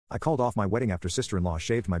I called off my wedding after sister-in-law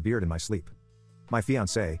shaved my beard in my sleep. My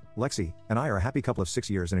fiancée, Lexi, and I are a happy couple of 6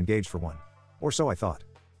 years and engaged for one. Or so I thought.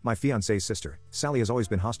 My fiancée's sister, Sally, has always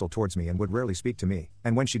been hostile towards me and would rarely speak to me,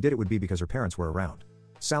 and when she did it would be because her parents were around.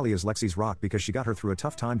 Sally is Lexi's rock because she got her through a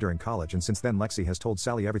tough time during college, and since then Lexi has told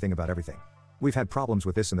Sally everything about everything. We've had problems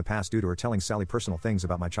with this in the past due to her telling Sally personal things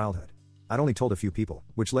about my childhood. I'd only told a few people,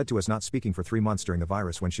 which led to us not speaking for 3 months during the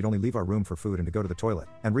virus when she'd only leave our room for food and to go to the toilet,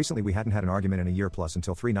 and recently we hadn't had an argument in a year plus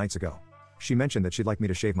until 3 nights ago. She mentioned that she'd like me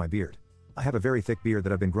to shave my beard. I have a very thick beard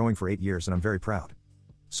that I've been growing for 8 years and I'm very proud.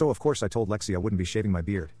 So of course I told Lexi I wouldn't be shaving my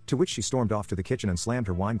beard, to which she stormed off to the kitchen and slammed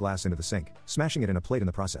her wine glass into the sink, smashing it in a plate in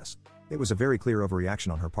the process. It was a very clear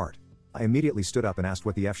overreaction on her part. I immediately stood up and asked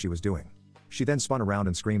what the F she was doing. She then spun around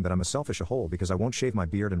and screamed that I'm a selfish a-hole because I won't shave my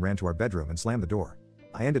beard and ran to our bedroom and slammed the door.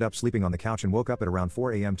 I ended up sleeping on the couch and woke up at around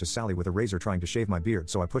 4 a.m. to Sally with a razor trying to shave my beard,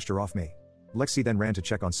 so I pushed her off me. Lexi then ran to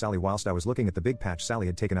check on Sally whilst I was looking at the big patch Sally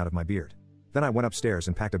had taken out of my beard. Then I went upstairs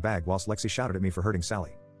and packed a bag whilst Lexi shouted at me for hurting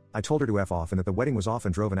Sally. I told her to F off and that the wedding was off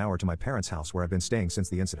and drove an hour to my parents' house where I've been staying since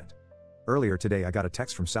the incident. Earlier today I got a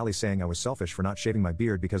text from Sally saying I was selfish for not shaving my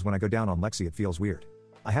beard because when I go down on Lexi it feels weird.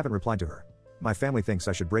 I haven't replied to her. My family thinks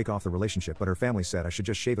I should break off the relationship, but her family said I should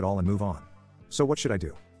just shave it all and move on. So what should I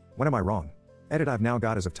do? When am I wrong? Edit. I've now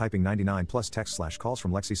got as of typing 99 plus text/calls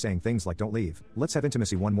from Lexi saying things like don't leave, let's have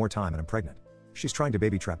intimacy one more time, and I'm pregnant. She's trying to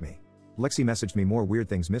baby trap me. Lexi messaged me more weird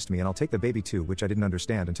things, missed me and I'll take the baby too, which I didn't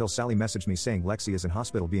understand until Sally messaged me saying Lexi is in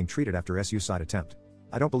hospital being treated after suicide attempt.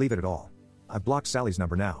 I don't believe it at all. I've blocked Sally's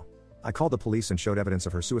number now. I called the police and showed evidence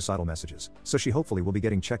of her suicidal messages, so she hopefully will be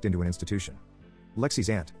getting checked into an institution. Lexi's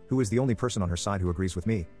aunt, who is the only person on her side who agrees with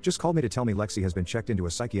me, just called me to tell me Lexi has been checked into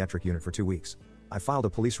a psychiatric unit for 2 weeks. I filed a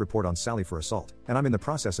police report on Sally for assault, and I'm in the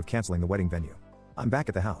process of canceling the wedding venue. I'm back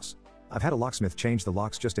at the house. I've had a locksmith change the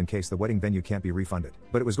locks just in case the wedding venue can't be refunded,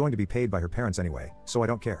 but it was going to be paid by her parents anyway, so I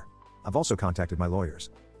don't care. I've also contacted my lawyers.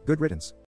 Good riddance.